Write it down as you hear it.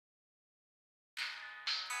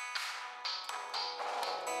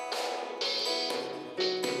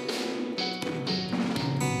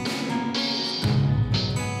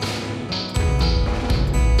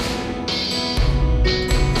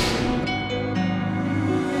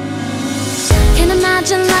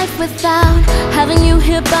life without having you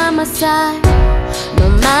here by my side, no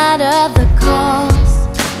matter the cost.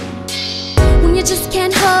 When you just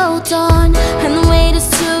can't hold on and the weight is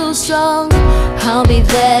too strong, I'll be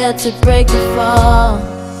there to break the fall.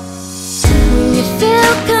 When you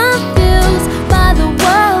feel confused by the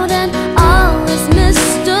world and all its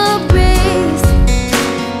mysteries,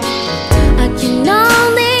 I can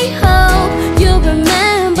only hope you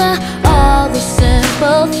remember all the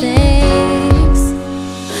simple things.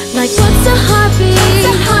 Like what's a heartbeat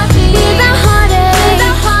without heartache?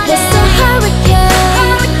 What's a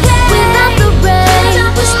hurricane without the rain?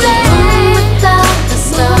 What's the moon without the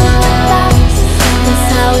stars? That's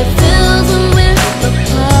how it feels when we're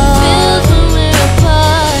apart.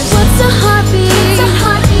 What's a heartbeat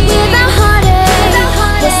without heartache?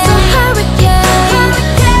 What's a hurricane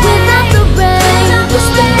without the rain? What's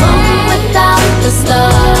the moon without the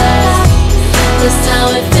stars? That's how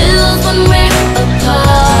it feels when we're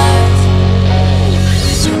apart.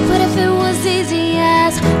 What if it was easy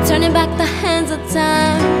as turning back the hands of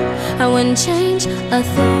time? I wouldn't change a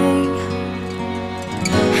thing.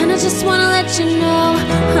 And I just wanna let you know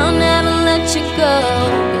I'll never let you go.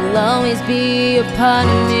 You'll always be a part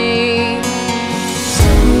of me.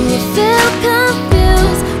 When you feel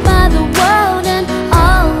confused by the world and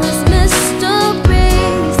all its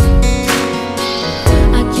mysteries,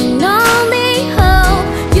 I can only hope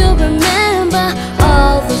you remember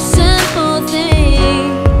all the simple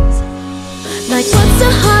things. Like what's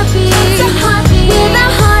a heartbeat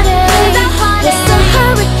without heartache? What's a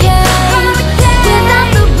hurricane without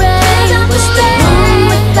the rain? What's the moon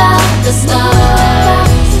without the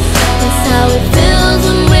stars? That's how it feels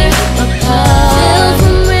when we're apart.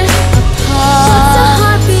 What's a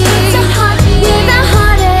heartbeat without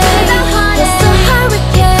heartache? What's a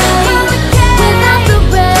hurricane without the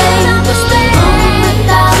rain? What's the moon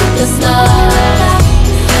without the stars?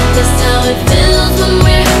 That's how it feels when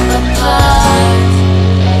we're apart.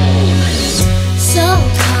 So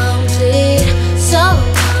complete, so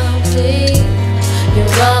complete.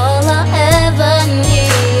 You're all I'll ever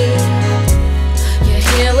need. You're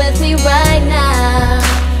here with me right now,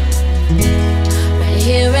 right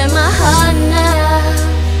here in my heart now.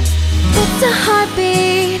 It's a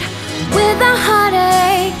heartbeat without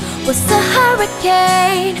heartache. What's a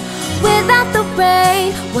hurricane without the rain?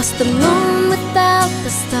 What's the moon without the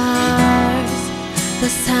stars?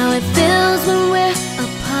 That's how it feels when we're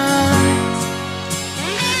apart.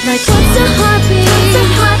 Like what's a heartbeat